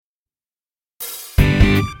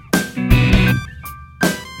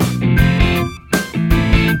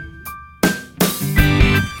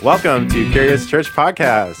Welcome to Curious Church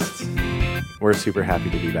Podcast. We're super happy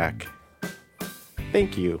to be back.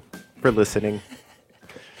 Thank you for listening.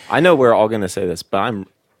 I know we're all going to say this, but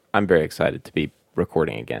I'm very excited to be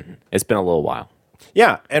recording again. It's been a little while.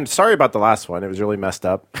 Yeah, and sorry about the last one. It was really messed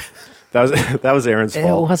up. That was Aaron's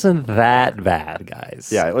fault. It wasn't that bad, guys.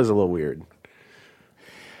 Yeah, it was a little weird.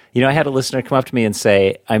 You know, I had a listener come up to me and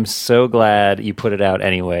say, "I'm so glad you put it out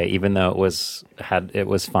anyway, even though it was fine. It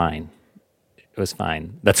was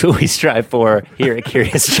fine." That's what we strive for here at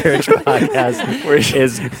Curious Church Podcast.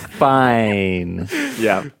 Is fine.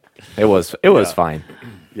 Yeah, It was fine.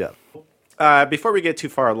 yeah. Before we get too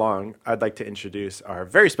far along, I'd like to introduce our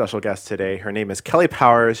very special guest today. Her name is Kelly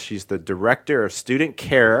Powers. She's the Director of Student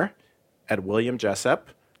Care at William Jessup.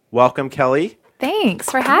 Welcome, Kelly. Thanks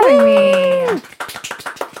for having me.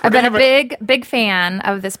 I've been a big fan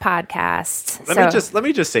of this podcast. Let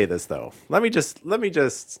me just say this though. Let me just tell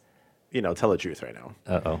the truth right now.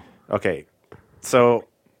 Uh-oh. Okay. So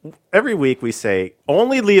every week we say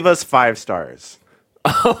only leave us 5 stars.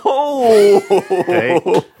 Oh, Okay?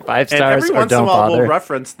 5 And stars every or once in a don't while bother. we'll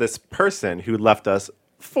reference this person who left us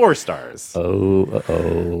 4 stars.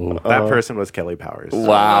 That person was Kelly Powers.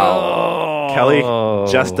 wow. Kelly,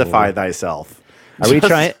 justify thyself. Are we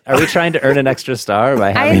trying to earn an extra star by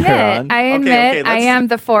I having her on? admit, I let's- am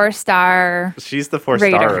the 4-star. She's the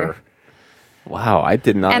 4-starer. Rater. Wow, I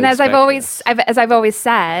did not And as expect I've always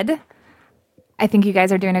said, I think you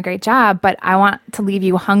guys are doing a great job, but I want to leave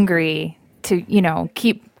you hungry to,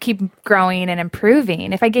 keep growing and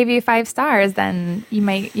improving. If I gave you 5 stars, then you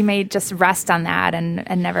may just rest on that and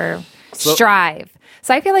never strive.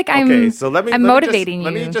 So I feel like I'm motivating you.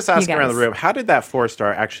 Let me just ask you around the guys. room, how did that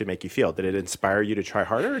 4-star actually make you feel? Did it inspire you to try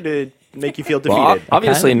harder, or did it make you feel Well, defeated?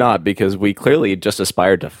 obviously not, because we clearly just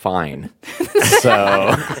aspired to fine.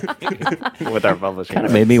 So, with our publishing. Kind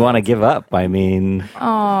of made me want to give up. I mean,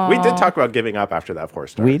 We did talk about giving up after that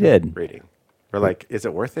 4-star We did. rating. We're like, is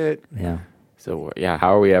it worth it? yeah. So, yeah,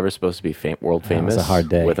 how are we ever supposed to be world That was famous a hard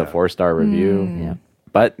day. with a 4-star review? Yeah.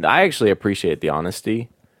 But I actually appreciate the honesty.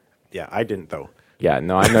 Yeah, I didn't though. Yeah,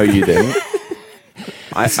 no, I know you didn't.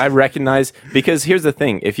 I recognize, because here's the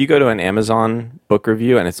thing. If you go to an Amazon book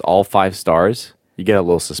review and it's all 5 stars, you get a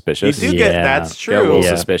little You suspicious. do get Yeah. that's Get a little true.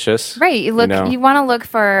 Yeah. suspicious. Right. You know? want to look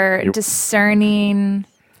for discerning,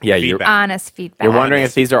 Yeah, Feedback. honest feedback. you're wondering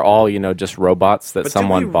if these are all, just robots that But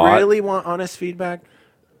someone do we bought. really want honest feedback?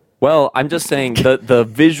 Well, I'm just saying the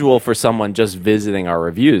visual for someone just visiting our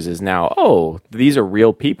reviews is now, these are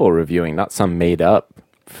real people reviewing, not some made up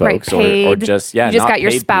Right, folks paid. or just you just not got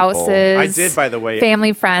your paid spouses. I did, by the way.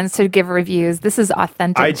 family, friends to give reviews. This is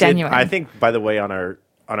authentic, genuine. I think, by the way, on our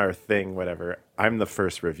thing, whatever, I'm the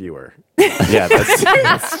first reviewer. People. Yeah,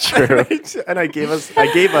 that's true. And I gave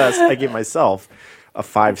myself a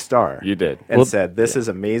 5-star. You did. And said, this is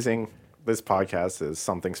amazing. This podcast is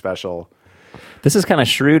something special. This is kind of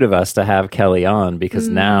shrewd of us to have Kelly on, because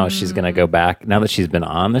now she's going to go back. Now that she's been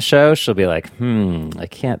on the show, she'll be like, I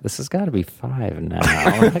can't. This has got to be 5 now.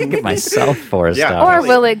 I can give myself 4 Yeah. stars. or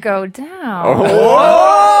will it go down?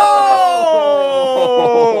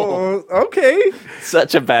 Oh, okay.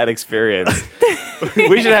 Such a bad experience.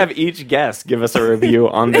 We should have each guest give us a review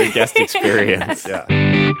on their guest experience. Yeah.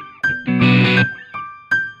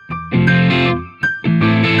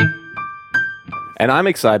 And I'm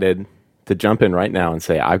excited to jump in right now and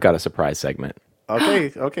say I've got a surprise segment.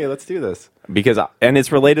 Okay, let's do this. And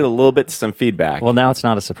it's related a little bit to some feedback. Well, now it's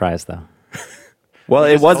not a surprise, though. Well,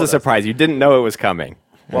 it just was told a us. surprise. You didn't know it was coming.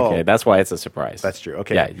 Well, Okay, that's why it's a surprise. That's true.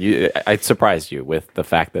 Okay. Yeah, I surprised you with the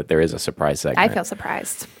fact that there is a surprise segment. I feel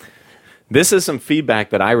surprised. This is some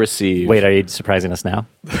feedback that I received. Wait, are you surprising us now?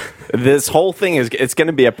 This whole thing it's going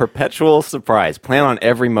to be a perpetual surprise. Plan on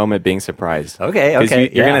every moment being surprised. Okay, 'Cause okay,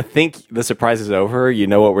 You're yeah. going to think the surprise is over. You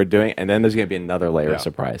know what we're doing, and then there's going to be another layer Yeah. of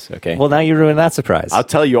surprise. Okay. Well, now you ruined that surprise. I'll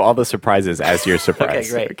tell you all the surprises as your surprise.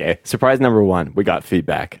 Okay, great. Okay. Surprise number 1, we got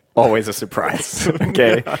feedback. Always a surprise.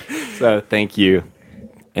 Okay. So thank you.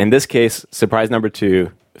 In this case, surprise number 2,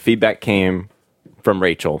 feedback came from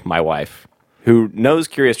Rachel, my wife, who knows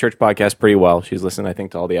Curious Church Podcast pretty well. She's listened, I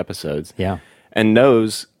think, to all the episodes. Yeah. And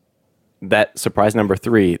knows that surprise number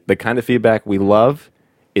 3, the kind of feedback we love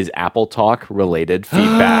is Apple Talk related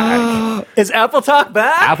feedback. Is Apple Talk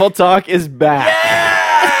back? Apple Talk is back.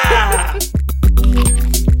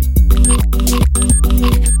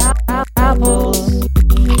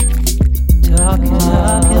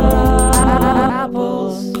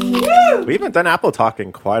 We haven't done Apple Talk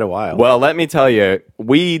in quite a while. Well, let me tell you,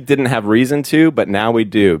 we didn't have reason to, but now we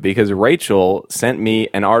do, because Rachel sent me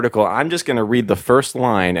an article. I'm just going to read the first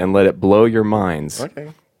line and let it blow your minds.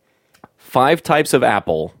 Okay. 5 types of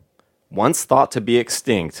apple once thought to be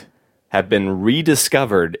extinct, have been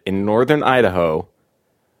rediscovered in northern Idaho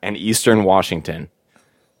and eastern Washington.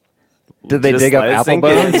 Did they Just dig up let it apple sink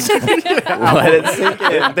in. bones? Let it sink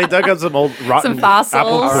in. They dug up some old rotten Some fossils.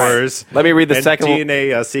 apple All right. cores. Let me read the and second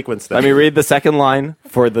DNA sequence. Let me read the second line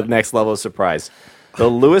for the next level of surprise. The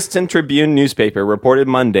Lewiston Tribune newspaper reported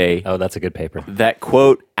Monday Oh, that's a good paper. that,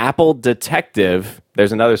 quote, Apple detective,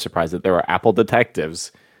 there's another surprise that there were Apple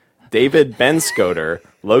detectives, David Benscoter,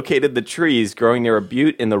 located the trees growing near a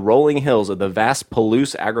butte in the rolling hills of the vast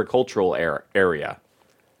Palouse agricultural area.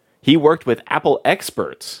 He worked with Apple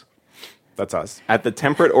experts That's us. at the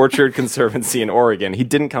Temperate Orchard Conservancy in Oregon. He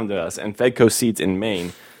didn't come to us, and Fedco Seeds in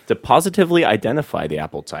Maine to positively identify the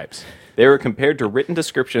apple types. They were compared to written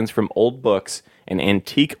descriptions from old books and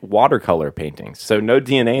antique watercolor paintings. So no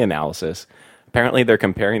DNA analysis. Apparently they're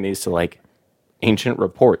comparing these to like ancient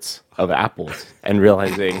reports of apples and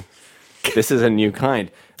realizing this is a new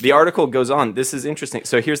kind. The article goes on. This is interesting.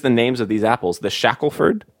 So here's the names of these apples. The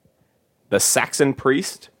Shackelford, the Saxon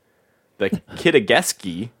Priest, the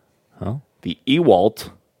Kitageski, the Ewalt,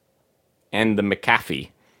 and the McAfee.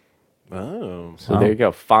 Oh. So there you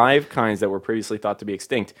go. 5 kinds that were previously thought to be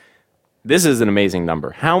extinct. This is an amazing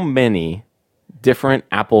number. How many different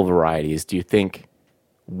apple varieties do you think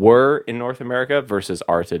were in North America versus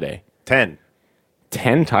are today? 10.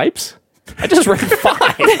 10 types? I just read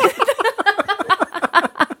 5.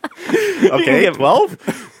 Okay,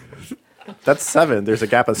 12? That's 7. There's a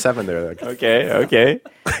gap of 7 there. Okay.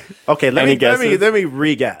 Okay, let Any me guesses?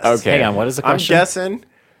 re-guess. Okay. Hang on, what is the I'm question? guessing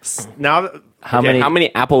now. How Okay, many? how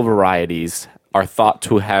many apple varieties are thought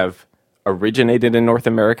to have originated in North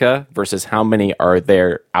America versus how many are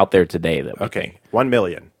there out there today? That we Okay, think? 1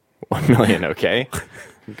 million. 1 million, okay.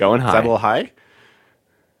 Going Is that a little high.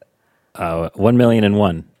 high?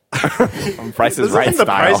 1,000,001. Price is This right isn't the style.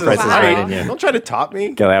 Price is Price is Right. right. Yeah. Don't try to top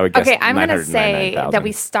me. Okay, I would guess Okay, I'm going to say 999,000. that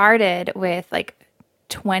we started with like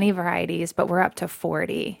 20 varieties, but we're up to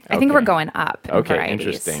 40. I think Okay. we're going up in Okay, varieties.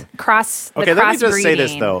 interesting. Okay, let me just say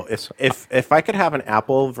this crossbreeding. though: if I could have an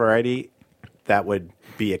apple variety that would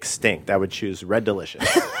be extinct, I would choose Red Delicious.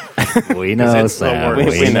 We know, it's the Sam.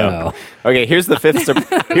 worst. We know. Okay, here's the fifth.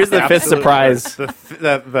 Here's the fifth Absolute surprise.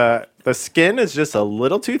 worst. The skin is just a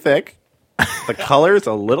little too thick. The color is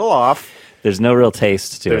a little off. There's no real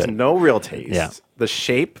taste to There's it. no real taste. Yeah. The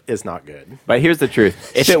shape is not good. But here's the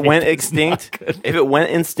truth: if it went extinct,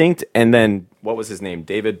 and then what was his name,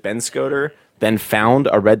 David Benscoter, then found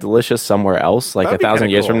a Red Delicious somewhere else, like That'd be 1,000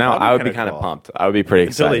 kinda years cool. from now, That'd be I would be kinda kind of cool. pumped. I would be pretty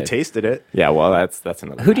Until excited. they tasted it. Yeah, well, that's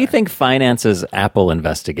another. Who do you matter. think finances Apple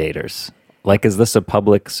investigators? Like, is this a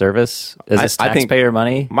public service? Is this I think- taxpayer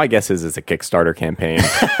money? My guess is it's a Kickstarter campaign.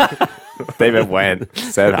 David went,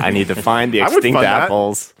 said, "I need to find the I would extinct fund that.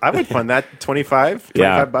 apples." I would fund that 25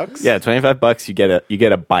 bucks. Yeah, $25. You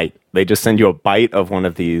get a bite. They just send you a bite of one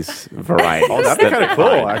of these varieties. Oh, that'd be that kind of they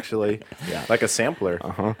cool, find. actually. Like a sampler.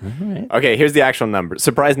 Okay, here's the actual number.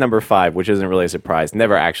 Surprise number 5, which isn't really a surprise.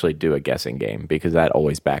 Never actually do a guessing game because that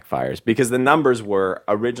always backfires. Because the numbers were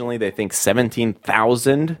originally, they think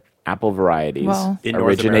 17,000 apple varieties Wow. In North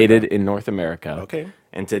originated in North America. Okay.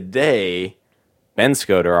 And today, Ben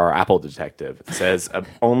Scoter, our Apple detective, says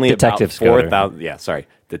only Detective about Scoter. 4,000. Yeah, sorry.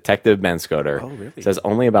 Detective Ben Scoter really? says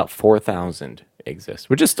only about 4,000 exist,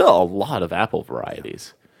 which is still a lot of apple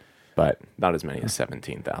varieties, but not as many as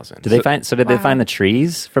 17,000. Did they find? So did they Wow. find the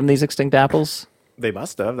trees from these extinct apples? They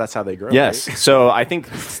must have. That's how they grow. Yes. right? So I think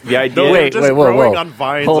the idea. They're Wait, just wait, whoa, growing whoa. on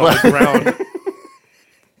vines Hold on the ground.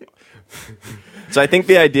 So I think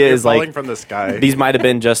the idea They're is falling like from the sky. these might have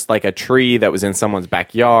been just like a tree that was in someone's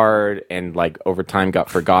backyard and like over time got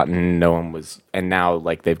forgotten. No one was, and now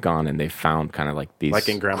like they've gone and they've found kind of like these Like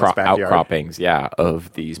in grandma's backyard. outcroppings, yeah,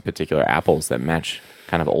 of these particular apples that match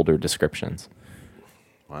kind of older descriptions.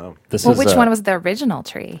 Wow. This Well, is which one was the original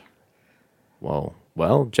tree? Whoa.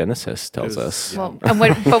 Well, Genesis tells was- us. Well, and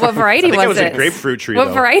but what variety I think was it was it? a grapefruit tree. What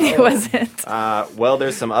though. variety was it? Well,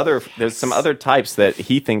 there's some other types that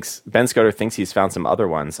he thinks Ben Scoter thinks he's found some other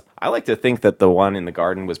ones. I like to think that the one in the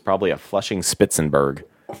garden was probably a Flushing Spitzenberg.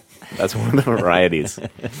 That's one of the varieties.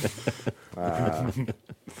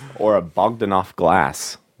 Or a Bogdanov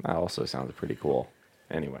glass. That also sounds pretty cool.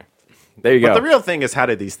 Anyway, there you But go. the real thing is, how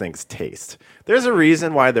did these things taste? There's a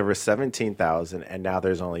reason why there were 17,000 and now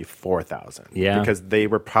there's only 4,000. Yeah. Because they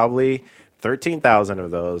were probably 13,000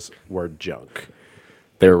 of those were junk.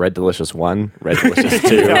 They were Red Delicious 1, Red Delicious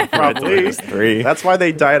 2, Yeah, Red probably. Delicious 3. That's why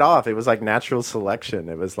they died off. It was like natural selection.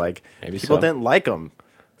 It was like Maybe people so. didn't like them.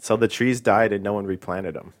 So the trees died and no one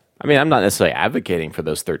replanted them. I mean, I'm not necessarily advocating for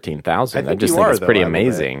those 13,000. I just you think are, it's though, pretty I believe it.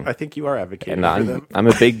 amazing. I think you are advocating And for them. I'm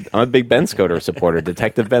a big Ben Scoter supporter,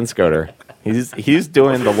 Detective Ben Scoter. He's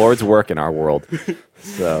doing the Lord's work in our world.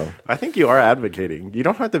 So I think you are advocating. You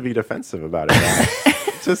don't have to be defensive about it. Man.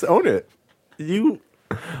 Just own it.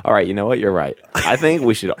 all right, you know what? You're right. I think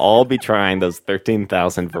we should all be trying those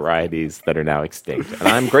 13,000 varieties that are now extinct. And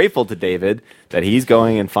I'm grateful to David that he's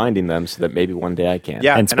going and finding them so that maybe one day I can.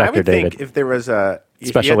 Yeah, and I Inspector would think David. if there was if you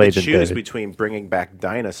Special had to Agent choose David. between bringing back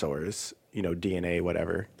dinosaurs, DNA,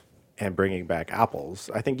 whatever, and bringing back apples,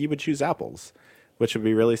 I think you would choose apples, which would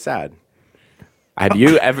be really sad. Have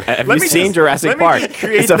you seen Jurassic let me Park? just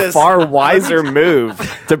create It's a this- far wiser move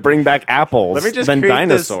to bring back apples Let me just than create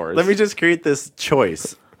dinosaurs. Let me just create this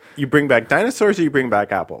choice. You bring back dinosaurs or you bring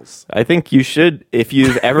back apples? I think you should, if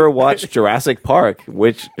you've ever watched Jurassic Park,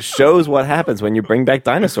 which shows what happens when you bring back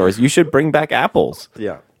dinosaurs, you should bring back apples.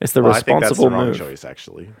 Yeah. It's the Well, I think that's responsible the wrong move. choice,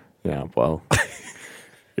 actually. Yeah, well,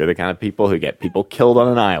 you're the kind of people who get people killed on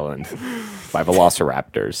an island by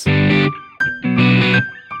velociraptors.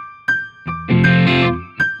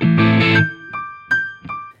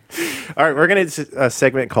 All right, we're going to do a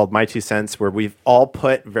segment called My Two Cents where we've all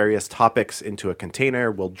put various topics into a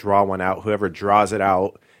container. We'll draw one out. Whoever draws it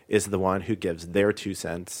out is the one who gives their 2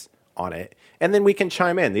 cents on it. And then we can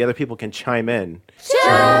chime in. The other people can chime in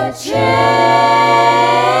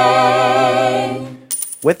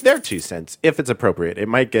with their 2 cents if it's appropriate. It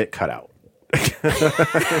might get cut out.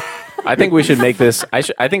 I think we should make this. I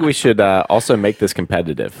think we should also make this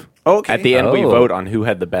competitive. Okay. At the end, we Oh. vote on who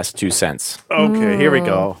had the best 2 cents. Okay, here we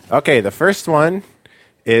go. Okay, the first one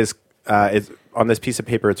is on this piece of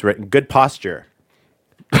paper. It's written "good posture."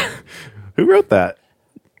 Who wrote that?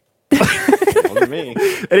 Wasn't me.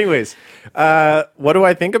 Anyways, what do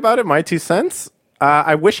I think about it? My 2 cents.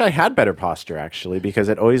 I wish I had better posture actually, because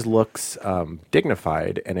it always looks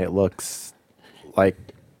dignified and it looks like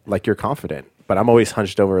you're confident. But I'm always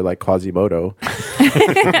hunched over like Quasimodo,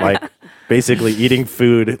 like basically eating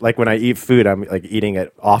food. Like when I eat food, I'm like eating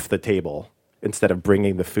it off the table instead of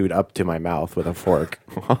bringing the food up to my mouth with a fork.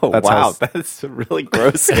 Oh, That's wow. how- That's a really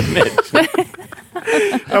gross image.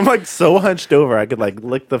 I'm like so hunched over, I could like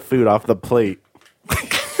lick the food off the plate.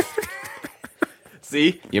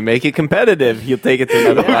 See? You make it competitive, you'll take it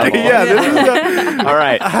to another level. Yeah, this is the, All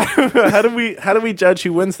right. how do we judge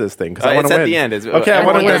who wins this thing? Because I want It's to at win. the end. Okay, I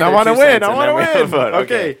want to everyone win. gets I their want to 2 win. cents, I and want then we to have a win. vote.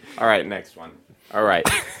 Okay. All right, next one. All right.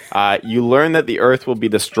 You learn that the Earth will be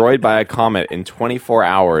destroyed by a comet in 24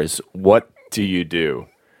 hours. What do you do?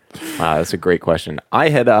 Wow, that's a great question. I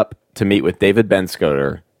head up to meet with David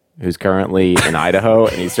Benscoter, who's currently in Idaho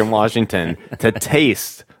and Eastern Washington, to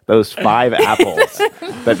taste those 5 apples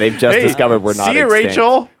that they've just discovered were not See you, extinct.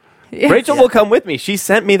 Rachel. Rachel will come with me. She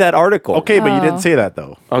sent me that article. Okay, but you Oh. didn't say that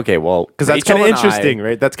though, Okay, well, because that's Rachel kind of and I- interesting,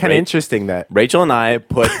 right? That's kind of Ra- interesting. That Rachel and I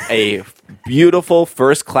put a beautiful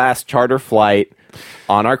first class charter flight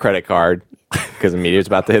on our credit card because the meteor's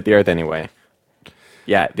about to hit the Earth anyway.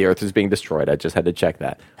 Yeah, the Earth is being destroyed. I just had to check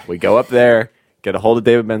that. We go up there, get a hold of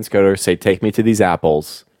David Benscoter, say, take me to these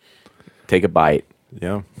apples, take a bite,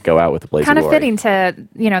 yeah. go out with a blaze Kind of of glory. fitting to,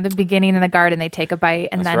 the beginning of the garden. They take a bite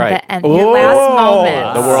and That's then right. the end, your last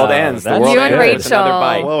moment. The world ends. The That's world You and ends. It's another Rachel.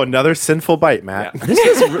 bite. Whoa, another sinful bite, Matt. This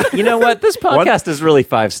is, you know what? This podcast is really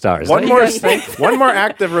 5 stars. One Don't you more, guys think? one more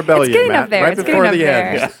act of rebellion, getting Matt. up there. Right It's before getting the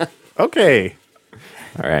up end. Okay.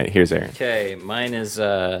 All right, here's Aaron. Okay, mine is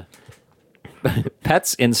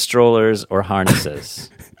pets in strollers or harnesses.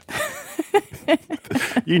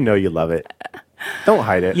 You know you love it. Don't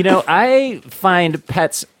hide it. I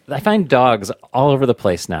find dogs all over the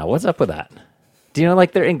place now. What's up with that? Do you know,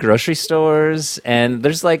 like they're in grocery stores and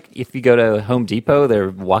there's like, if you go to Home Depot, they're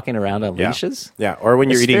walking around on Yeah. leashes. Yeah, or when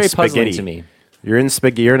you're It's eating very puzzling spaghetti. to me. You're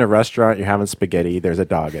in a restaurant, you're having spaghetti, there's a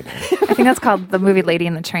dog in there. I think that's called the movie Lady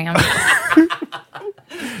and the Tramp.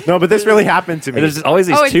 No, but this really happened to me. And there's always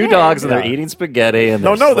these Oh, it 2 did? dogs and Yeah. they're eating spaghetti and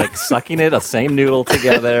No, they're no, like sucking it, the same noodle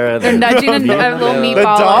together. And They're nudging a little the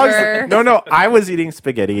meatball dogs. over. No, I was eating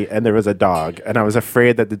spaghetti and there was a dog, and I was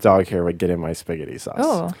afraid that the dog hair would get in my spaghetti sauce.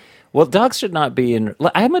 Oh, Well, dogs should not be in.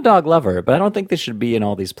 I'm a dog lover, but I don't think they should be in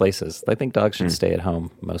all these places. I think dogs should stay at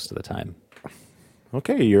home most of the time.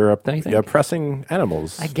 Okay, you're Don't you think? oppressing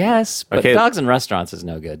animals. I guess, but Okay. dogs in restaurants is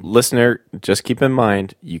no good. Listener, just keep in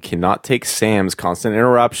mind, you cannot take Sam's constant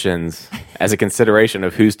interruptions as a consideration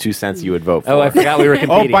of whose 2 cents you would vote for. Oh, I forgot we were Oh,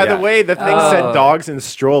 competing. by the way, the thing said dogs in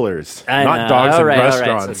strollers, I not know. dogs All in right, all right.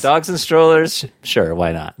 restaurants. So dogs and strollers, sure,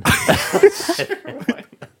 why not?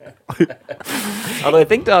 Although I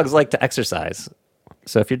think dogs like to exercise.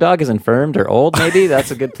 So if your dog is infirmed or old, maybe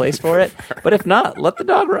that's a good place for it. But if not, let the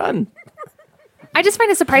dog run. I just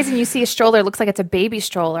find it surprising. You see a stroller, looks like it's a baby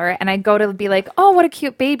stroller, and I go to be like, "Oh, what a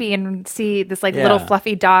cute baby," and see this like Yeah. little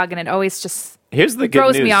fluffy dog, and it always just Here's the good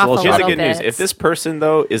throws news. me off a Here's the little good news. bit. If this person,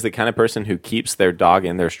 though, is the kind of person who keeps their dog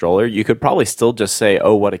in their stroller, you could probably still just say,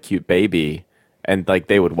 "Oh, what a cute baby," and like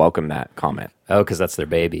they would welcome that comment Oh, because that's their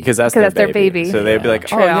baby. because that's 'Cause their that's their baby. baby. So they'd be Yeah. like,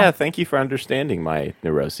 "Oh True. yeah, thank you for understanding my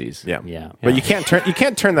neuroses." Yeah. Yeah. But you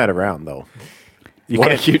can't turn that around though. You What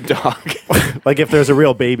a can't, cute dog. like if there's a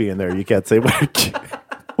real baby in there, you can't say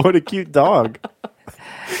what a cute dog.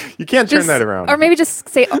 You can't turn Just- that around. Or maybe just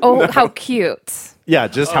say, "Oh, how cute." yeah,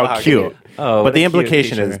 just how how cute. cute. Oh, but what the a cute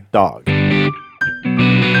implication is feature. dog.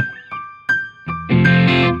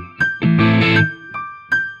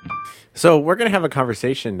 So we're going to have a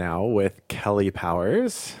conversation now with Kelly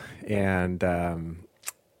Powers, and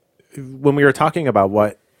when we were talking about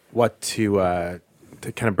what to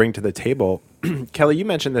kind of bring to the table, Kelly, you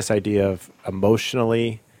mentioned this idea of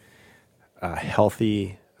emotionally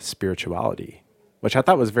healthy spirituality, which I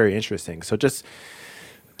thought was very interesting. So just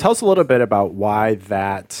tell us a little bit about why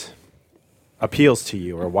that appeals to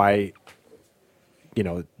you, or why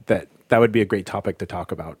that would be a great topic to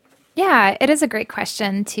talk about. Yeah, it is a great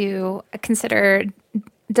question to consider.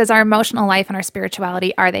 Does our emotional life and our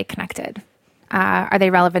spirituality, are they connected? Are they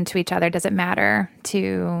relevant to each other? Does it matter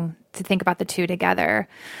to think about the two together?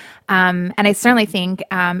 And I certainly think,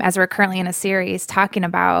 as we're currently in a series talking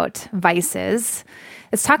about vices,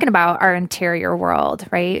 it's talking about our interior world,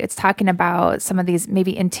 right? It's talking about some of these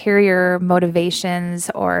maybe interior motivations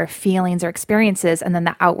or feelings or experiences, and then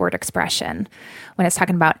the outward expression when it's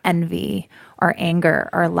talking about envy or anger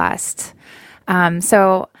or lust.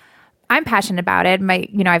 So I'm passionate about it.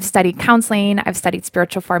 I've studied counseling, I've studied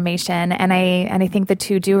spiritual formation, and I think the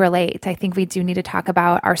two do relate. I think we do need to talk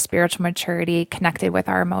about our spiritual maturity connected with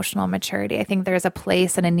our emotional maturity. I think there's a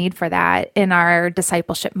place and a need for that in our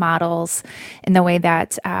discipleship models, in the way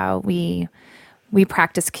that we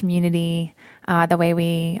practice community, the way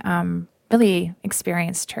we really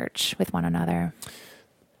experience church with one another.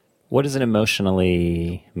 What does an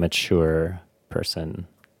emotionally mature person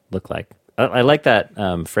look like? I like that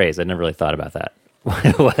phrase. I never really thought about that. What?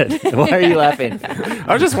 Why are you laughing?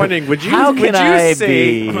 I was just wondering, would you How can would you I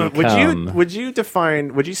say become-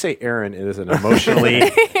 would you say Aaron is an emotionally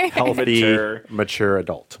healthy, mature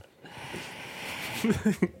adult?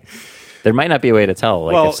 There might not be a way to tell,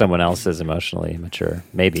 Well- if someone else is emotionally mature.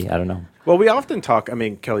 Maybe, I don't know. Well, we often talk, I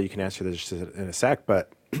mean, Kelly, you can answer this in a sec,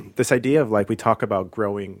 but this idea of we talk about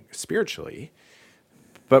growing spiritually,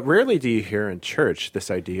 but rarely do you hear in church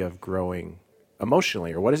this idea of growing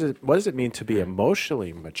emotionally, or what does it mean to be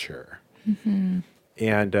emotionally mature? Mm-hmm.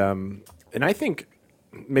 And I think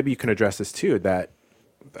maybe you can address this too, that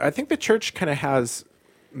I think the church kind of has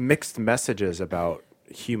mixed messages about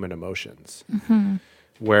human emotions,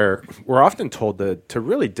 where we're often told to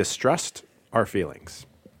really distrust our feelings.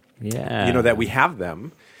 Yeah. That we have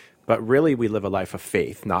them, but really we live a life of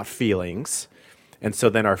faith, not feelings. And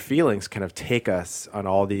so then our feelings kind of take us on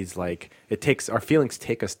all these, our feelings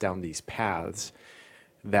take us down these paths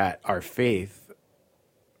that our faith,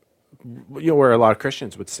 where a lot of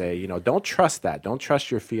Christians would say, don't trust that. Don't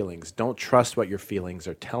trust your feelings. Don't trust what your feelings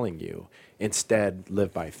are telling you. Instead,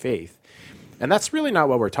 live by faith. And that's really not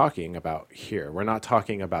what we're talking about here. We're not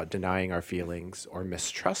talking about denying our feelings or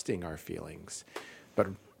mistrusting our feelings,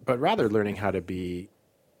 but rather learning how to be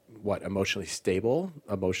emotionally stable,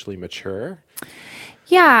 emotionally mature.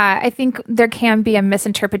 Yeah, I think there can be a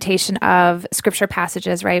misinterpretation of scripture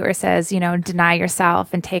passages, right, where it says, deny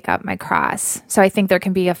yourself and take up my cross. So I think there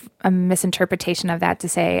can be a misinterpretation of that to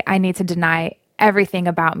say, I need to deny everything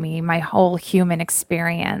about me, my whole human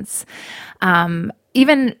experience. And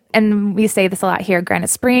we say this a lot here at Granite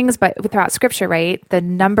Springs, but throughout scripture, right, the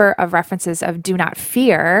number of references of do not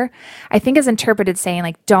fear, I think is interpreted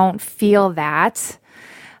saying don't feel that.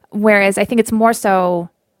 Whereas I think it's more so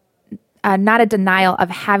not a denial of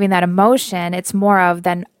having that emotion. It's more of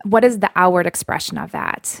then what is the outward expression of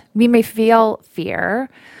that? We may feel fear.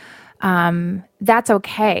 That's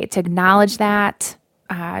okay to acknowledge that,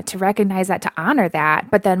 to recognize that, to honor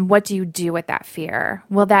that. But then what do you do with that fear?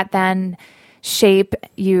 Will that then shape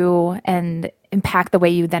you and impact the way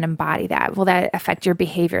you then embody that? Will that affect your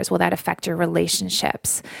behaviors? Will that affect your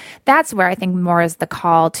relationships? That's where I think more is the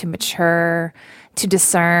call to mature, to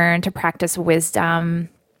discern, to practice wisdom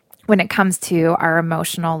when it comes to our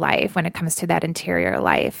emotional life, when it comes to that interior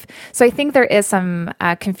life. So I think there is some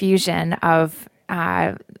confusion of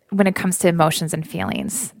when it comes to emotions and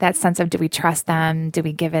feelings, that sense of do we trust them? Do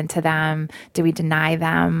we give in to them? Do we deny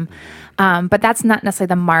them? But that's not necessarily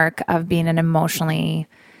the mark of being an emotionally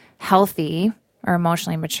healthy or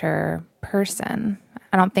emotionally mature person.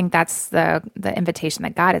 I don't think that's the invitation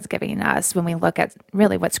that God is giving us when we look at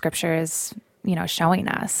really what Scripture is showing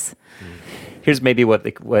us. Here's maybe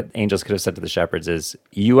what angels could have said to the shepherds is,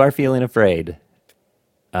 you are feeling afraid.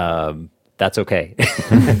 That's okay.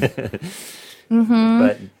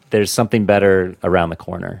 But there's something better around the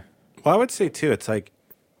corner. Well, I would say too, it's like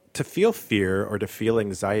to feel fear or to feel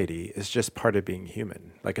anxiety is just part of being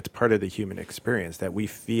human. Like it's part of the human experience that we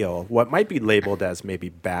feel what might be labeled as maybe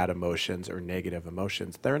bad emotions or negative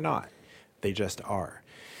emotions. They're not. They just are.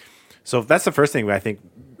 So that's the first thing I think,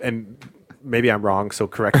 and maybe I'm wrong, so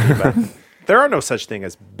correct me, but there are no such thing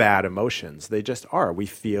as bad emotions. They just are. We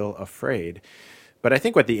feel afraid. But I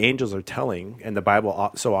think what the angels are telling, and the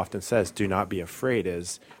Bible so often says, do not be afraid,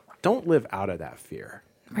 is don't live out of that fear.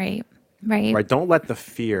 Right. Don't let the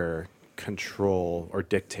fear control or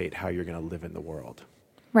dictate how you're going to live in the world.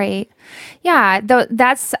 Right. Yeah.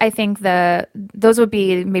 That's, I think those would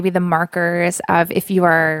be maybe the markers of if you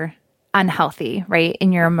are unhealthy, right,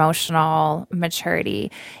 in your emotional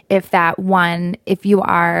maturity. If you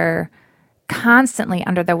are constantly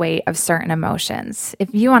under the weight of certain emotions,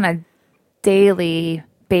 if you on a daily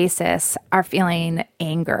basis are feeling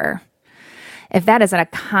anger, if that is a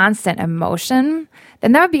constant emotion,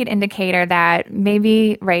 then that would be an indicator that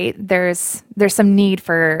maybe, right, there's some need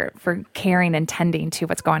for caring and tending to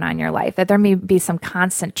what's going on in your life, that there may be some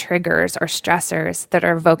constant triggers or stressors that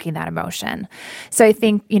are evoking that emotion. So I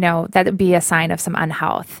think, that would be a sign of some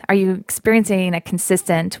unhealth. Are you experiencing a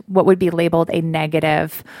consistent, what would be labeled a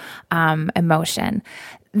negative emotion?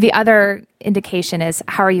 The other indication is,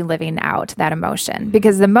 how are you living out that emotion?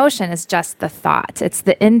 Because the emotion is just the thought. It's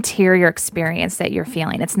the interior experience that you're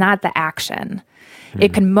feeling. It's not the action.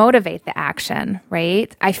 It can motivate the action,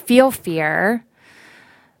 right? I feel fear,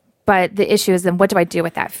 but the issue is then what do I do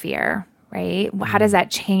with that fear, right? How does that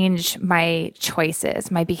change my choices,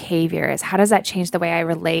 my behaviors? How does that change the way I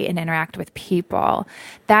relate and interact with people?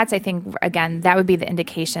 That's, I think, again, that would be the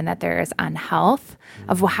indication that there is unhealth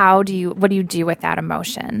of what do you do with that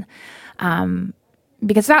emotion?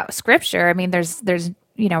 Because throughout Scripture, I mean, there's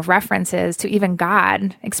references to even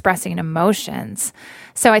God expressing emotions.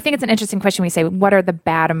 So I think it's an interesting question. We say, what are the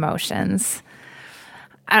bad emotions?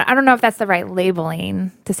 I don't know if that's the right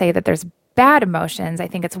labeling to say that there's bad emotions. I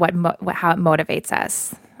think it's how it motivates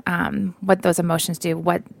us, what those emotions do,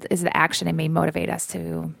 what is the action it may motivate us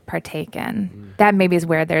to partake in. That maybe is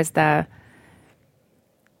where there's the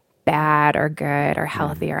bad or good or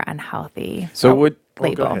healthy or unhealthy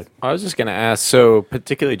label. Go ahead. I was just going to ask, so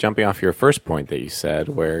particularly jumping off your first point that you said,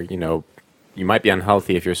 where, you might be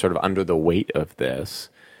unhealthy if you're sort of under the weight of this.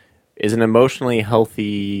 Is an emotionally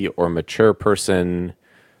healthy or mature person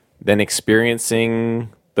then experiencing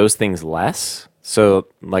those things less? So,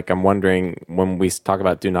 I'm wondering, when we talk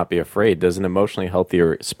about do not be afraid, does an emotionally healthy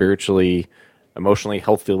or emotionally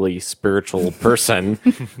healthily spiritual person,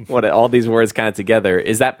 all these words kind of together,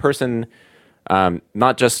 is that person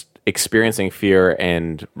not just experiencing fear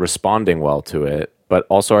and responding well to it, but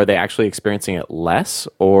also are they actually experiencing it less?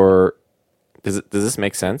 Or does this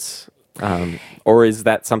make sense? Or is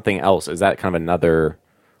that something else? Is that kind of another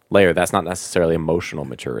layer that's not necessarily emotional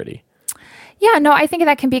maturity? Yeah, no, I think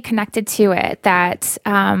that can be connected to it, that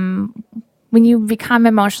when you become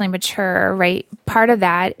emotionally mature, right, part of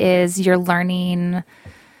that is you're learning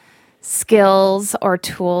skills or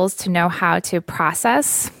tools to know how to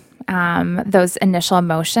process those initial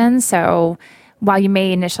emotions. So while you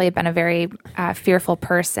may initially have been a very fearful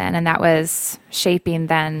person, and that was shaping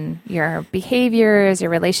then your behaviors,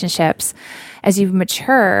 your relationships, as you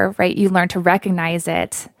mature, right, you learn to recognize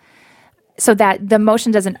it so that the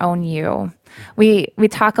emotion doesn't own you. We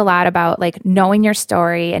talk a lot about knowing your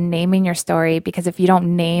story and naming your story, because if you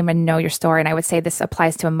don't name and know your story, and I would say this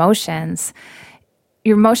applies to emotions,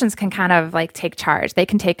 your emotions can kind of take charge. They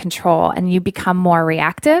can take control and you become more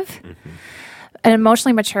reactive. Mm-hmm. An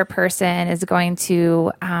emotionally mature person is going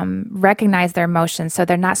to recognize their emotions so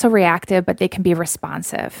they're not so reactive, but they can be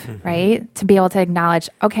responsive, right? To be able to acknowledge,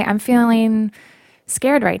 okay, I'm feeling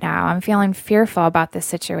scared right now. I'm feeling fearful about this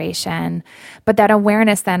situation. But that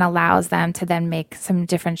awareness then allows them to then make some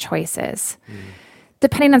different choices.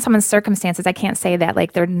 Depending on someone's circumstances, I can't say that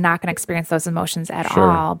they're not going to experience those emotions at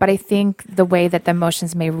all. But I think the way that the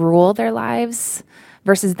emotions may rule their lives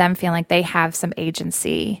versus them feeling like they have some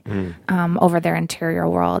agency over their interior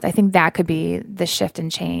world, I think that could be the shift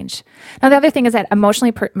and change. Now, the other thing is that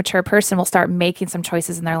emotionally mature person will start making some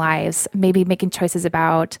choices in their lives, maybe making choices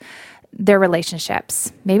about their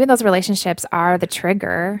relationships. Maybe those relationships are the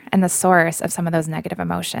trigger and the source of some of those negative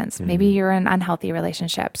emotions. Maybe you're in unhealthy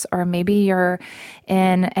relationships, or maybe you're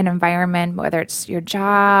in an environment, whether it's your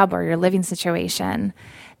job or your living situation,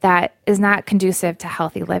 that is not conducive to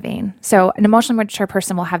healthy living. So an emotionally mature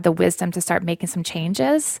person will have the wisdom to start making some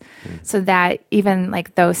changes so that even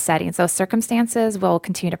like those settings, those circumstances will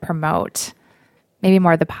continue to promote maybe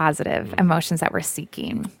more of the positive emotions that we're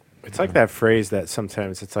seeking. It's like that phrase that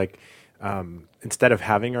sometimes it's like, instead of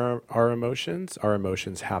having our emotions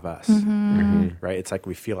have us, right? It's like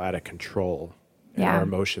we feel out of control, and Yeah. our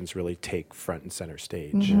emotions really take front and center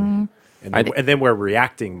stage. And then we're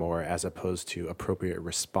reacting more as opposed to appropriate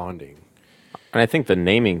responding. And I think the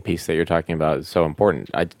naming piece that you're talking about is so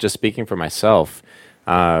important. Just speaking for myself,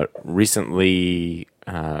 recently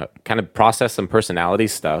kind of processed some personality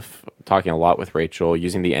stuff, talking a lot with Rachel,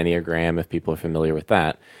 using the Enneagram, if people are familiar with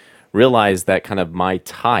that, realized that kind of my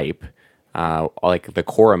type, like the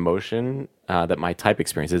core emotion that my type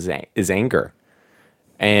experiences is anger.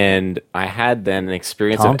 And I had then an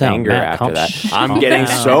experience Calm of down, anger Matt. after Calm- that. shh, I'm calm getting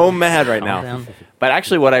down. so mad right now. down. But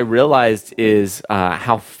actually, what I realized is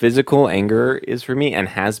how physical anger is for me and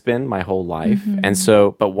has been my whole life. And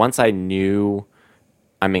so, but once I knew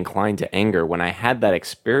I'm inclined to anger, when I had that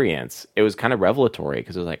experience, it was kind of revelatory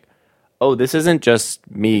because it was like, oh, this isn't just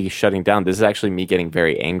me shutting down. This is actually me getting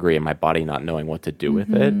very angry and my body not knowing what to do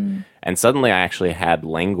with it. And suddenly I actually had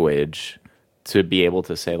language to be able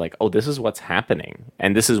to say like, oh, this is what's happening.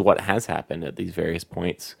 And this is what has happened at these various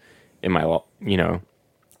points in my,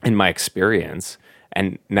 in my experience.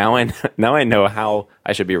 And now I know how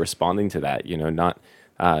I should be responding to that, not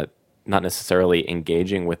necessarily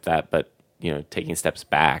engaging with that, but, taking steps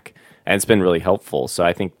back. And it's been really helpful. So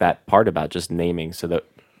I think that part about just naming so that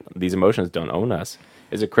these emotions don't own us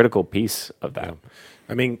is a critical piece of that.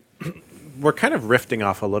 I mean, we're kind of rifting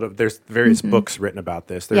off a little. There's various books written about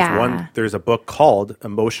this. There's a book called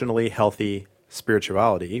Emotionally Healthy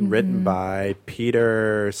Spirituality, written by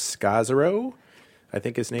Peter Scazzaro, I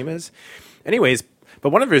think his name is. Anyways, but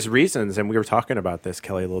one of his reasons, and we were talking about this,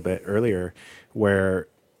 Kelly, a little bit earlier, where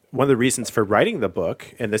one of the reasons for writing the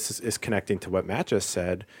book, and this is connecting to what Matt just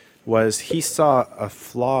said, was he saw a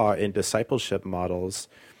flaw in discipleship models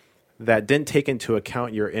that didn't take into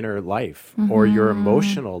account your inner life or your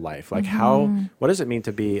emotional life. Like what does it mean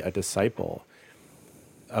to be a disciple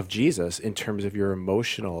of Jesus in terms of your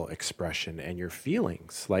emotional expression and your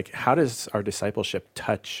feelings? Like, how does our discipleship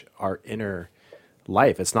touch our inner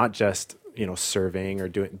life? It's not just, serving or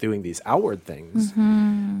doing these outward things,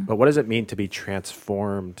 but what does it mean to be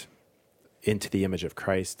transformed into the image of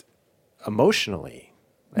Christ emotionally?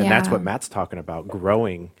 And that's what Matt's talking about,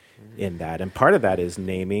 growing in that. And part of that is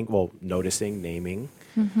noticing, naming.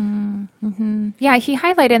 Yeah, he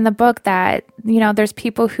highlighted in the book that, there's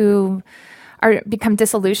people who become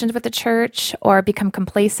disillusioned with the church or become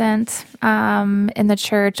complacent in the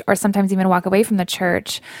church, or sometimes even walk away from the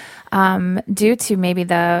church due to maybe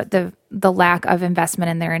the lack of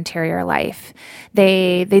investment in their interior life.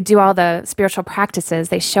 They do all the spiritual practices.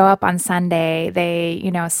 They show up on Sunday.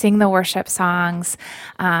 They sing the worship songs.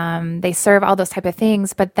 They serve, all those type of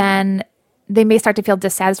things. But then they may start to feel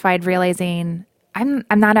dissatisfied, realizing I'm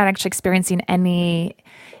not actually experiencing any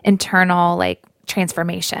internal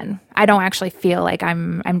transformation. I don't actually feel like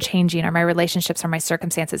I'm changing, or my relationships or my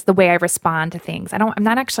circumstances, the way I respond to things. I'm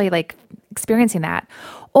not actually experiencing that.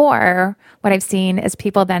 Or what I've seen is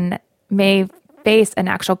people then may face an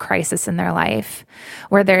actual crisis in their life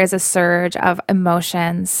where there is a surge of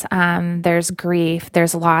emotions. There's grief,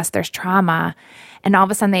 there's loss, there's trauma. And all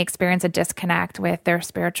of a sudden they experience a disconnect with their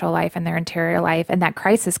spiritual life and their interior life. And that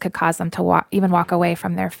crisis could cause them to walk away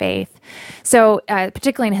from their faith. So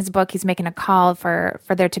particularly in his book, he's making a call for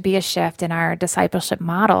there to be a shift in our discipleship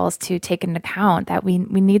models to take into account that we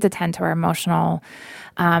need to tend to our emotional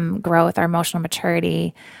growth, our emotional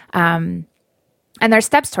maturity. And there's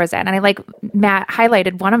steps towards that. And Matt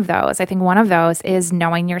highlighted one of those. I think one of those is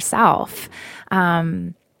knowing yourself.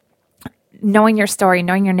 Knowing your story,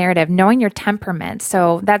 knowing your narrative, knowing your temperament.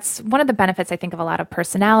 So that's one of the benefits, I think, of a lot of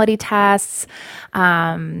personality tests,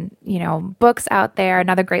 books out there.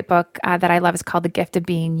 Another great book that I love is called The Gift of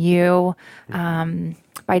Being You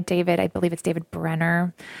by David, I believe it's David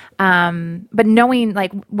Brenner. But knowing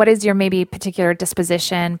what is your maybe particular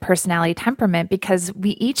disposition, personality, temperament, because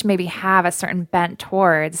we each maybe have a certain bent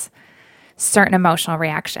towards certain emotional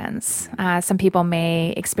reactions. Some people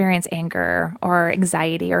may experience anger or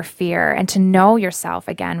anxiety or fear, and to know yourself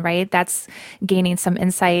again, right? That's gaining some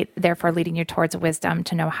insight, therefore leading you towards wisdom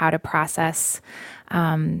to know how to process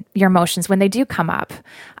your emotions when they do come up,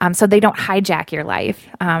 so they don't hijack your life.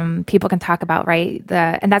 People can talk about, right,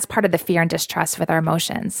 and that's part of the fear and distrust with our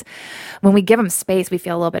emotions. When we give them space, we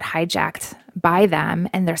feel a little bit hijacked by them,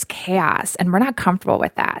 and there's chaos, and we're not comfortable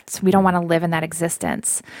with that. We don't want to live in that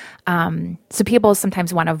existence. So people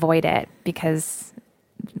sometimes want to avoid it because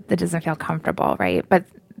doesn't feel comfortable, right? But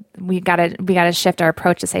we gotta shift our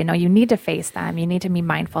approach to say, no, you need to face them. You need to be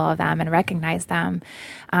mindful of them and recognize them,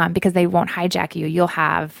 because they won't hijack you. You'll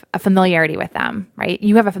have a familiarity with them, right?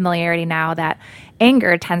 You have a familiarity now that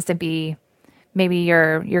anger tends to be maybe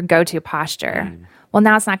your go-to posture. Well,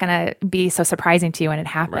 now it's not going to be so surprising to you when it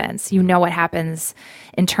happens. Right. You know what happens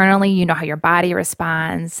internally. You know how your body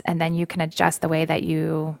responds, and then you can adjust the way that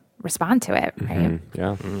you respond to it, right?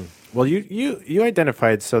 Yeah. Well, you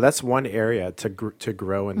identified, so that's one area to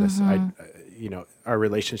grow in this, our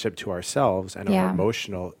relationship to ourselves and our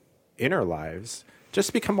emotional inner lives, just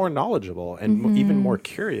to become more knowledgeable and even more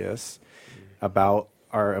curious about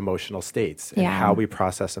our emotional states and how we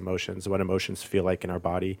process emotions, what emotions feel like in our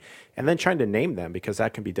body, and then trying to name them, because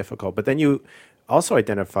that can be difficult. But then you also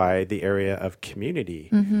identify the area of community,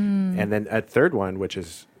 and then a third one, which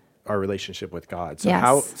is our relationship with God.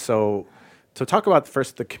 So so talk about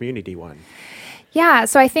first the community one. Yeah,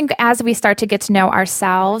 so I think as we start to get to know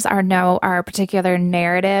ourselves, know our particular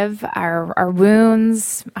narrative, our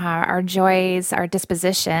wounds, our joys, our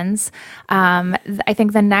dispositions, I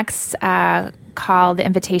think the next call, the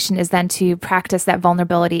invitation, is then to practice that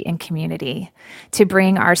vulnerability in community, to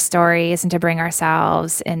bring our stories and to bring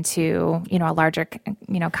ourselves into, a larger,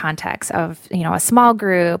 context of, a small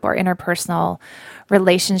group or interpersonal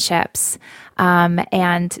relationships,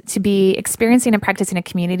 and to be experiencing and practicing a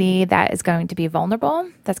community that is going to be vulnerable,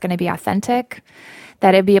 that's going to be authentic,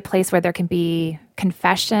 that it be a place where there can be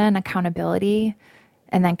confession, accountability,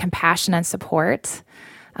 and then compassion and support.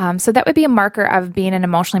 So that would be a marker of being an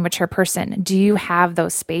emotionally mature person. Do you have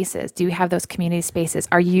those spaces? Do you have those community spaces?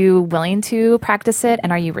 Are you willing to practice it,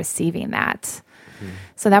 and are you receiving that?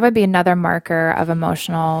 So that would be another marker of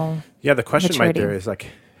emotional the question maturity. right there is like,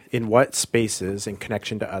 in what spaces in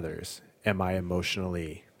connection to others am I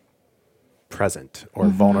emotionally present or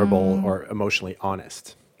vulnerable or emotionally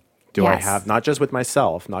honest? Do I have, not just with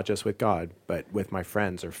myself, not just with God, but with my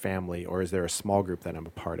friends or family, or is there a small group that I'm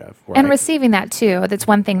a part of? And receiving that too. That's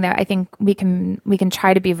one thing that I think we can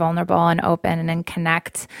try to be vulnerable and open and then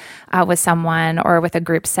connect with someone or with a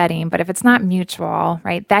group setting. But if it's not mutual,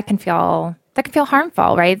 right, that can feel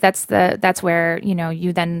harmful, right? That's where,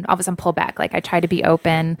 you then all of a sudden pull back. Like I tried to be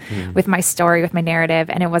open with my story, with my narrative,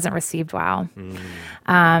 and it wasn't received well.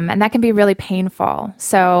 And that can be really painful.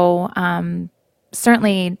 So,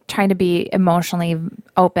 certainly trying to be emotionally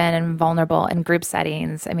open and vulnerable in group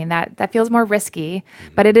settings. I mean, that feels more risky,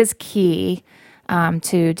 but it is key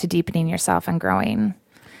to deepening yourself and growing.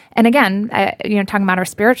 And again, talking about our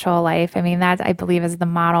spiritual life, I mean, that I believe is the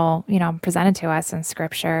model, presented to us in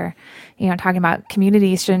Scripture. Talking about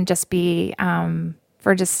communities shouldn't just be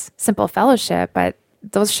for just simple fellowship, but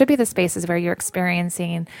those should be the spaces where you're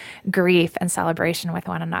experiencing grief and celebration with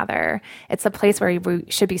one another. It's a place where we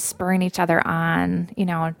should be spurring each other on,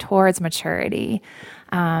 towards maturity.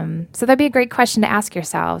 So that'd be a great question to ask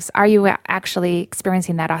yourselves. Are you actually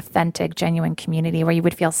experiencing that authentic, genuine community where you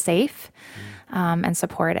would feel safe and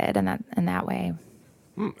supported in that way?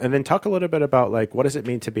 And then talk a little bit about what does it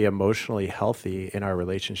mean to be emotionally healthy in our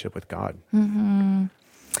relationship with God?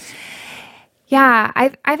 Yeah,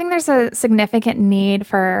 I think there's a significant need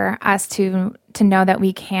for us to know that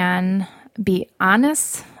we can be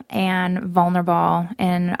honest and vulnerable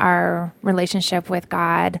in our relationship with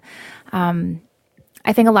God.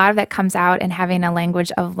 I think a lot of that comes out in having a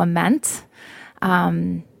language of lament.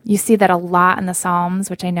 You see that a lot in the Psalms,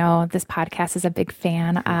 which I know this podcast is a big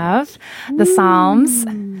fan of, the Psalms.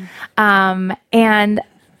 And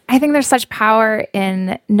I think there's such power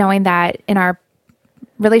in knowing that in our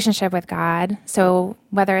relationship with God. So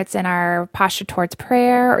whether it's in our posture towards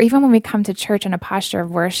prayer or even when we come to church in a posture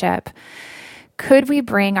of worship, could we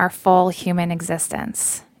bring our full human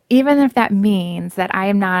existence? Even if that means that I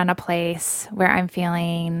am not in a place where I'm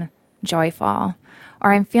feeling joyful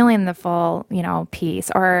or I'm feeling the full,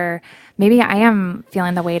 peace, or maybe I am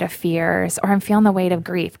feeling the weight of fears or I'm feeling the weight of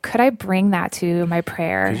grief. Could I bring that to my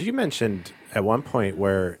prayer? Because you mentioned at one point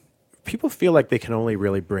where people feel like they can only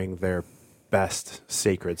really bring their best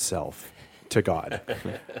sacred self to God.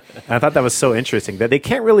 And I thought that was so interesting that they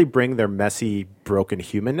can't really bring their messy, broken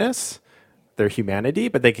humanness, their humanity,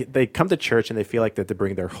 but they come to church and they feel like that they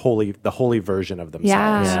bring the holy version of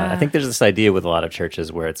themselves. Yeah, I think there's this idea with a lot of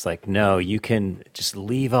churches where it's like, no, you can just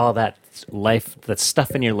leave all that life, that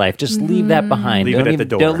stuff in your life, just leave that behind. Leave it at the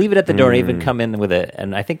door. Don't leave it at the door and even come in with it.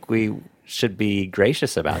 And I think we should be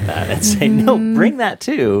gracious about that and say, no, bring that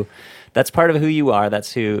too. That's part of who you are.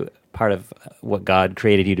 That's part of what God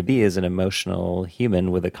created you to be, is an emotional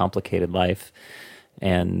human with a complicated life.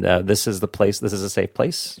 And this is the place. This is a safe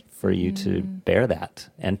place for you to bear that,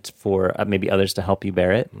 and for maybe others to help you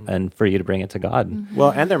bear it, and for you to bring it to God.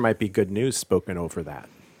 Well, and there might be good news spoken over that,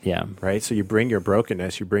 Yeah. right? So you bring your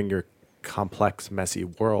brokenness, you bring your complex, messy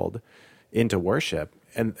world into worship,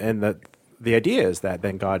 and the idea is that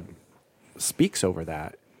then God speaks over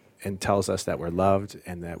that and tells us that we're loved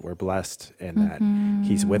and that we're blessed and that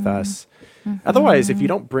He's with us. Otherwise, if you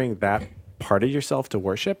don't bring that part of yourself to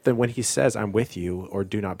worship, then when He says, "I'm with you," or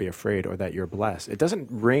 "Do not be afraid," or that you're blessed, it doesn't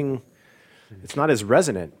ring. It's not as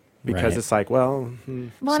resonant because Right. it's like, well,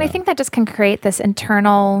 And I think that just can create this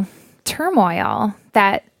internal turmoil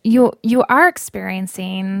that you are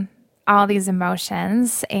experiencing all these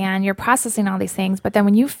emotions and you're processing all these things, but then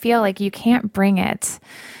when you feel like you can't bring it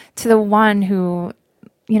to the one who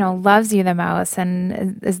loves you the most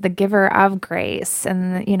and is the giver of grace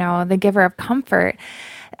and the giver of comfort,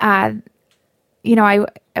 I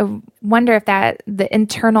wonder if that the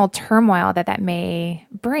internal turmoil that may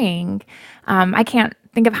bring. I can't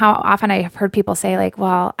think of how often I have heard people say like,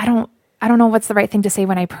 "Well, I don't know what's the right thing to say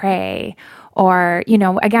when I pray," or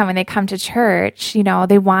again, when they come to church,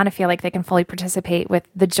 they want to feel like they can fully participate with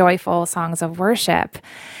the joyful songs of worship,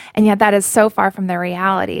 and yet that is so far from the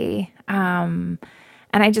reality.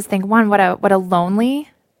 And I just think, one, what a lonely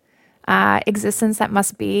existence that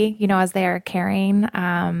must be, as they are carrying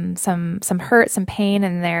some hurt, some pain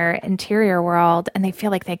in their interior world, and they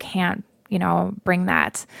feel like they can't, bring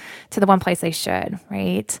that to the one place they should,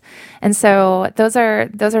 right? And so those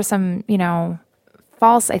are some,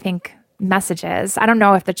 false, I think, messages. I don't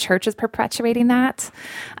know if the church is perpetuating that,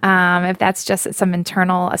 if that's just some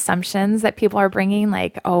internal assumptions that people are bringing,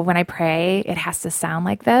 like, oh, when I pray, it has to sound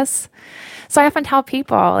like this. So I often tell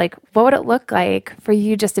people, like, what would it look like for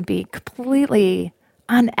you just to be completely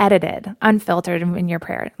unedited, unfiltered in your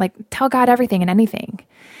prayer? Like, tell God everything and anything.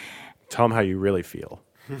 tell them how you really feel.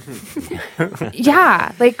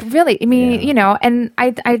 Yeah, like really. I mean, and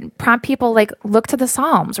I prompt people, like, look to the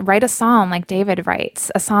Psalms, write a psalm like David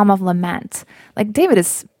writes, a psalm of lament. Like David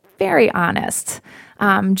is very honest.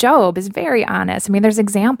 Job is very honest. I mean, there's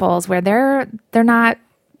examples where they're not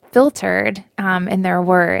filtered in their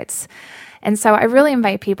words. And so I really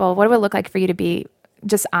invite people, what do it look like for you to be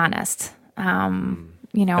just honest, And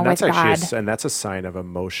with that's actually God? and that's a sign of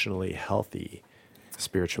emotionally healthy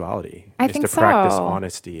spirituality. I is think to practice so.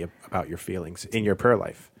 honesty about your feelings in your prayer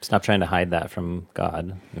life. Stop trying to hide that from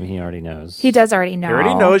God. I mean, He already knows. He does already know. He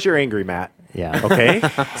already knows you're angry, Matt. Yeah. Okay?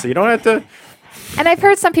 So you don't have to. And I've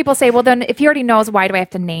heard some people say, well, then if he already knows, why do I have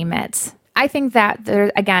to name it? I think that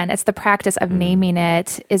again, it's the practice of naming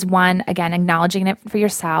it is one, again, acknowledging it for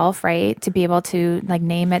yourself, right? To be able to like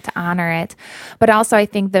name it, to honor it. But also I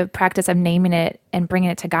think the practice of naming it and bringing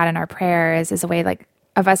it to God in our prayers is a way like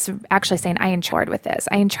of us actually saying, I entrust with this.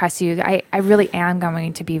 I entrust you. I really am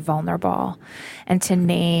going to be vulnerable and to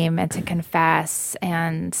name and to confess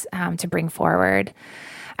and to bring forward.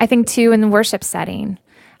 I think too, in the worship setting,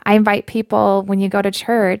 I invite people when you go to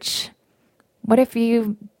church, what if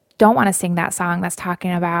you don't want to sing that song that's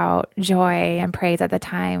talking about joy and praise at the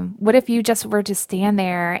time? What if you just were to stand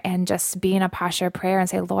there and just be in a posture of prayer and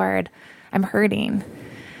say, Lord, I'm hurting.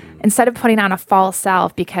 Instead of putting on a false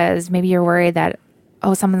self because maybe you're worried that,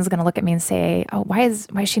 oh, someone's going to look at me and say, oh, why is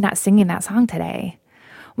she not singing that song today?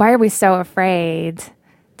 Why are we so afraid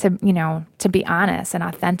to be honest and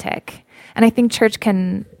authentic? And I think church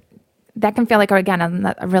can feel like,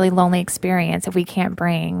 again, a really lonely experience if we can't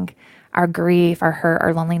bring our grief, our hurt,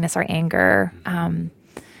 our loneliness, our anger.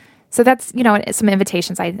 So that's, some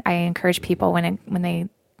invitations I encourage people when they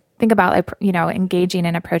think about, engaging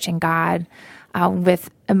and approaching God with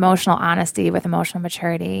emotional honesty, with emotional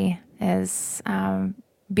maturity, is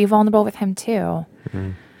be vulnerable with Him too.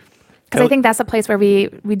 Because I think that's a place where we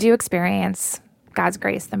do experience God's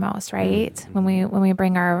grace the most, right? When we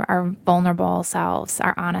bring our vulnerable selves,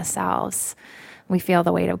 our honest selves, we feel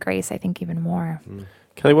the weight of grace, I think, even more.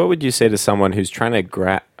 Kelly, what would you say to someone who's trying to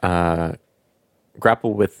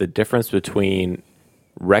grapple with the difference between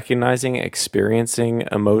recognizing, experiencing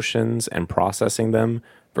emotions and processing them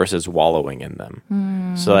versus wallowing in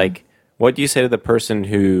them? So, like, what do you say to the person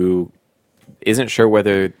who isn't sure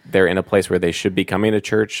whether they're in a place where they should be coming to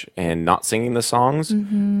church and not singing the songs,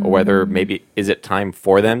 or whether maybe is it time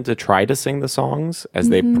for them to try to sing the songs as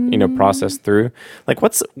they process through? Like,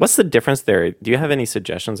 what's the difference there? Do you have any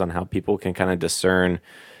suggestions on how people can kind of discern?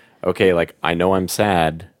 Okay, like I know I'm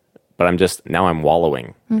sad, but I'm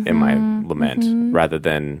wallowing in my lament rather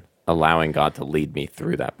than allowing God to lead me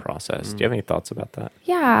through that process. Do you have any thoughts about that?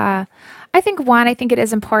 Yeah. I think it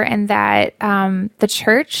is important that the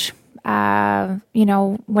church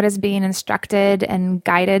what is being instructed and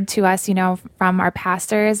guided to us, from our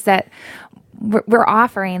pastors, that we're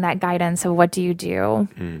offering that guidance of what do you do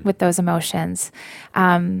with those emotions.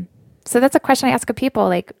 So that's a question I ask of people,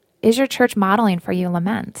 like, is your church modeling for you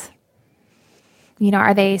lament?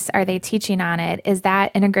 Are they teaching on it? Is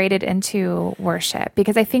that integrated into worship?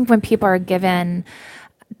 Because I think when people are given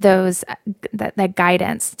that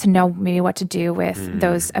guidance to know maybe what to do with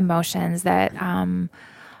those emotions that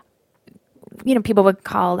people would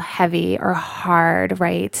call heavy or hard,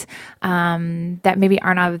 right? That maybe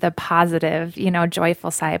aren't of the positive,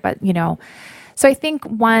 joyful side, but so I think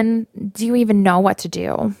do you even know what to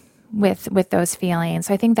do with those feelings?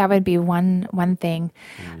 So I think that would be one thing.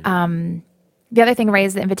 The other thing, Ray,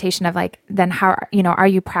 is the invitation of like, then how, are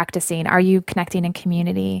you practicing? Are you connecting in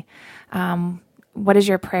community? What is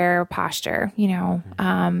your prayer posture?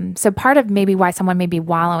 So part of maybe why someone may be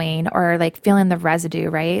wallowing or like feeling the residue,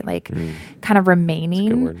 right? Like kind of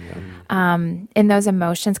remaining in those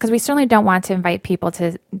emotions, because we certainly don't want to invite people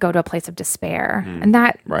to go to a place of despair. And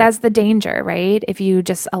that's the danger, right? If you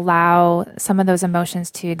just allow some of those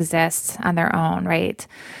emotions to exist on their own, right?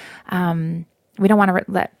 We don't want to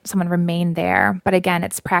let someone remain there. But again,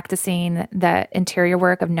 it's practicing the interior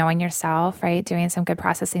work of knowing yourself, right? Doing some good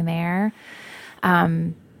processing there.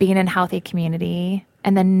 Being in healthy community,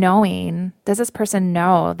 and then knowing, does this person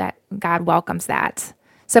know that God welcomes that?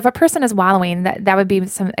 So if a person is wallowing, that would be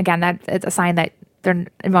that it's a sign that they're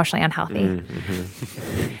emotionally unhealthy.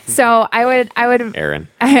 So I would Aaron.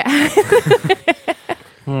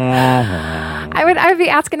 I would be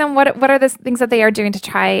asking them what are the things that they are doing to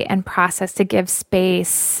try and process, to give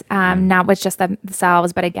space, not with just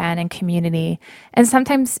themselves, but again in community. And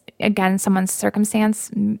sometimes, again, someone's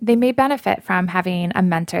circumstance, they may benefit from having a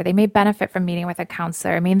mentor. They may benefit from meeting with a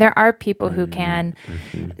counselor. I mean, there are people who can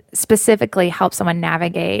specifically help someone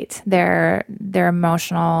navigate their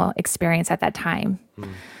emotional experience at that time.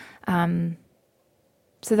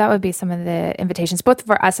 So that would be some of the invitations, both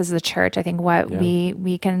for us as the church, I think what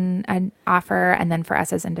we can offer, and then for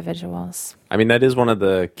us as individuals. I mean, that is one of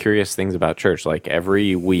the curious things about church. Like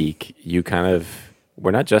every week,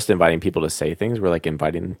 we're not just inviting people to say things, we're like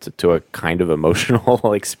inviting them to a kind of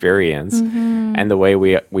emotional experience. And the way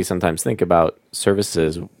we sometimes think about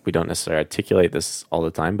services, we don't necessarily articulate this all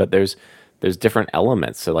the time, but there's different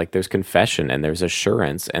elements. So like there's confession and there's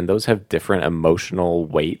assurance, and those have different emotional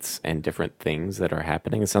weights and different things that are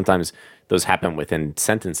happening. And sometimes those happen within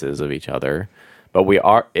sentences of each other. But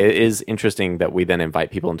it is interesting that we then invite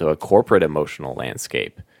people into a corporate emotional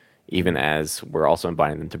landscape, even as we're also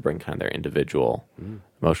inviting them to bring kind of their individual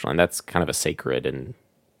emotional. And that's kind of a sacred and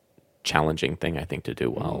challenging thing, I think, to do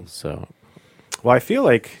well. So, well, I feel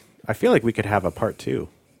like we could have a part 2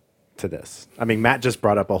 to this. I mean, Matt just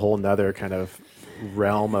brought up a whole nother kind of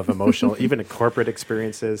realm of emotional, even in corporate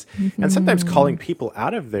experiences, and sometimes calling people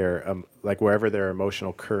out of their, like wherever their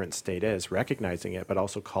emotional current state is, recognizing it, but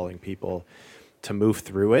also calling people to move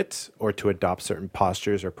through it or to adopt certain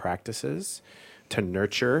postures or practices to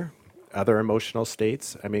nurture other emotional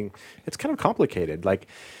states. I mean, it's kind of complicated. Like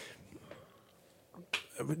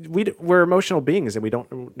we're emotional beings and we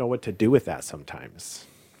don't know what to do with that sometimes.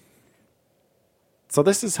 So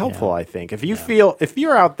this is helpful, I think. If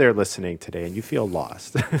you're out there listening today and you feel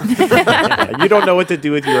lost, you don't know what to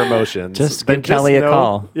do with your emotions, just give Kelly a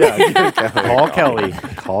call. Yeah, call Kelly.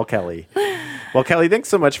 Call Kelly. Well, Kelly, thanks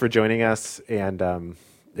so much for joining us, and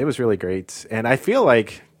it was really great. And I feel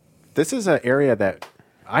like this is an area that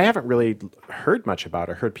I haven't really heard much about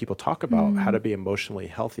or heard people talk about, how to be emotionally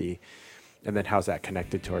healthy, and then how's that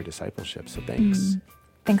connected to our discipleship. So thanks.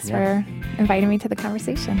 Thanks for inviting me to the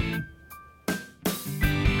conversation.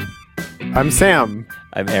 I'm Sam.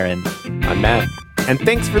 I'm Aaron. I'm Matt. And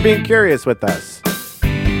thanks for being curious with us.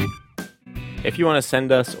 If you want to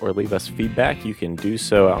send us or leave us feedback, you can do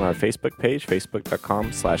so on our Facebook page,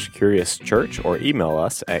 facebook.com/CuriousChurch, or email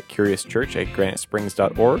us at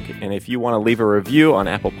curiouschurch@granitesprings.org. And if you want to leave a review on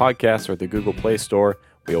Apple Podcasts or the Google Play Store,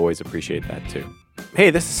 we always appreciate that too. Hey,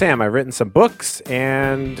 this is Sam. I've written some books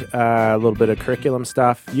and a little bit of curriculum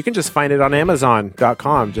stuff. You can just find it on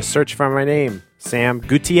Amazon.com. Just search for my name, Sam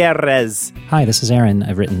Gutierrez. Hi, this is Aaron.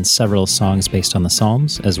 I've written several songs based on the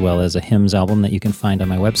Psalms, as well as a hymns album that you can find on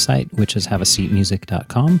my website, which is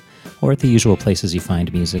haveaseatmusic.com, or at the usual places you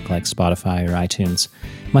find music like Spotify or iTunes.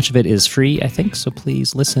 Much of it is free, I think, so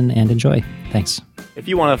please listen and enjoy. Thanks. If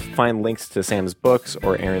you want to find links to Sam's books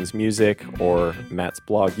or Aaron's music or Matt's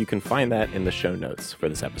blog, you can find that in the show notes for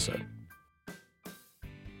this episode.